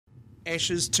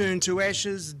Ashes turn to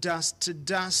ashes, dust to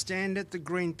dust, and at the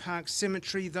Green Park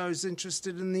Cemetery, those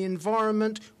interested in the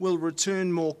environment will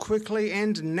return more quickly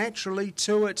and naturally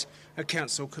to it. A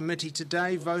council committee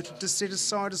today voted to set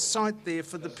aside a site there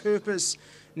for the purpose.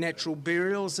 Natural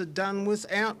burials are done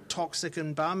without toxic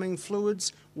embalming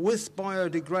fluids, with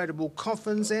biodegradable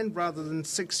coffins, and rather than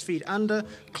 6 feet under,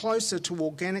 closer to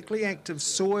organically active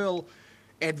soil.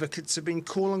 Advocates have been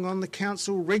calling on the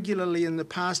council regularly in the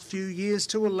past few years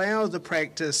to allow the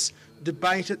practice.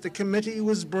 Debate at the committee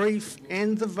was brief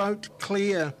and the vote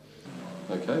clear.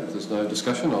 Okay, if there's no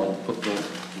discussion, I'll put the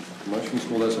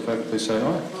motions. All those in favour, please say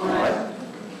aye. Aye.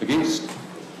 Against?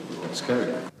 It's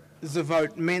carried. The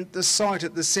vote meant the site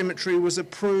at the cemetery was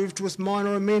approved with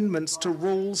minor amendments to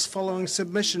rules following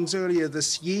submissions earlier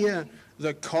this year.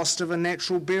 The cost of a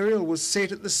natural burial was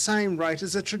set at the same rate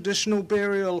as a traditional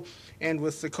burial, and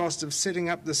with the cost of setting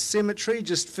up the cemetery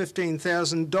just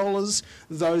 $15,000,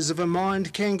 those of a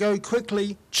mind can go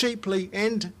quickly, cheaply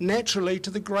and naturally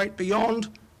to the great beyond,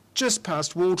 just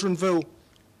past Waldronville.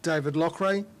 David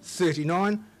Lockray,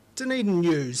 39, Dunedin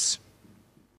News.